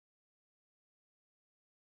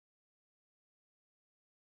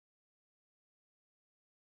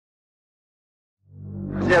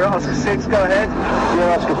Sierra Oscar 6, go ahead.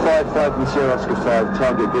 Sierra Oscar 5 and Sierra Oscar 5.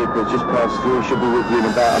 Target vehicle just passed through. Should be with you in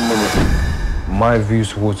about a minute. My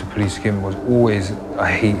views towards the police skin was always, I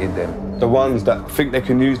hated them. The ones that think they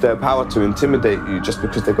can use their power to intimidate you just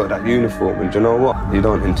because they got that uniform, and do you know what? You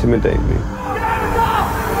don't intimidate me.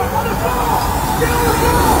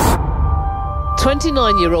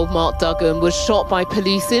 29-year-old Mark Duggan was shot by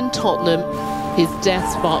police in Tottenham. His death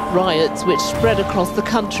sparked riots which spread across the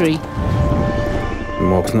country.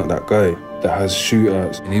 Mark's not that guy that has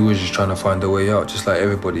shootouts. And he was just trying to find a way out, just like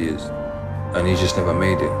everybody is. And he just never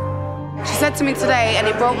made it. She said to me today, and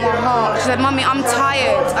it broke my heart, she said, "Mummy, I'm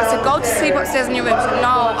tired." I said, "Go to sleep upstairs in your room." She said,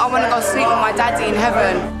 "No, I want to go sleep with my daddy in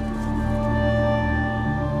heaven."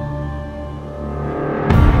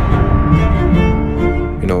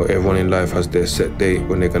 You know, everyone in life has their set date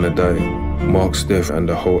when they're gonna die. Mark's death and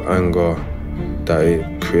the whole anger that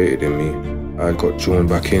it created in me, I got drawn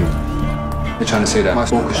back in. They're trying to say that I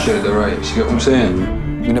orchestrated the riots, you get what I'm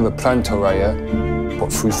saying? We never planned to riot,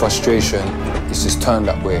 but through frustration, it's just turned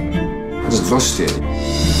that way. I just lost it.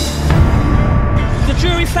 The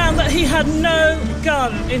jury found that he had no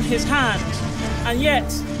gun in his hand, and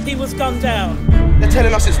yet he was gunned down. They're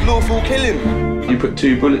telling us it's lawful killing. You put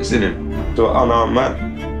 2 bullets in him to an unarmed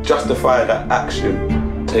man. Justify that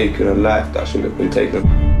action, taking a life that shouldn't have been taken.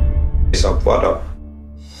 It's our brother.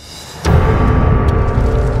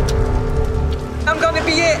 I'm going to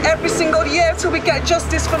be here every single year till we get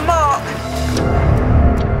justice for Mark.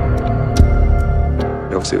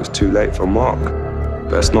 Obviously it was too late for Mark,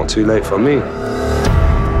 but it's not too late for me.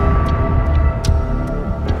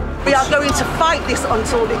 We are going to fight this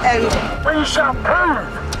until the end. We shall prove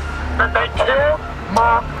that they killed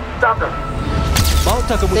Mark Duggan. Mark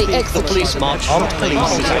Duggan was being the police march on police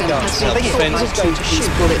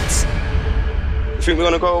self-defence. You think we're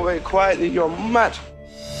going to go away quietly? You're mad.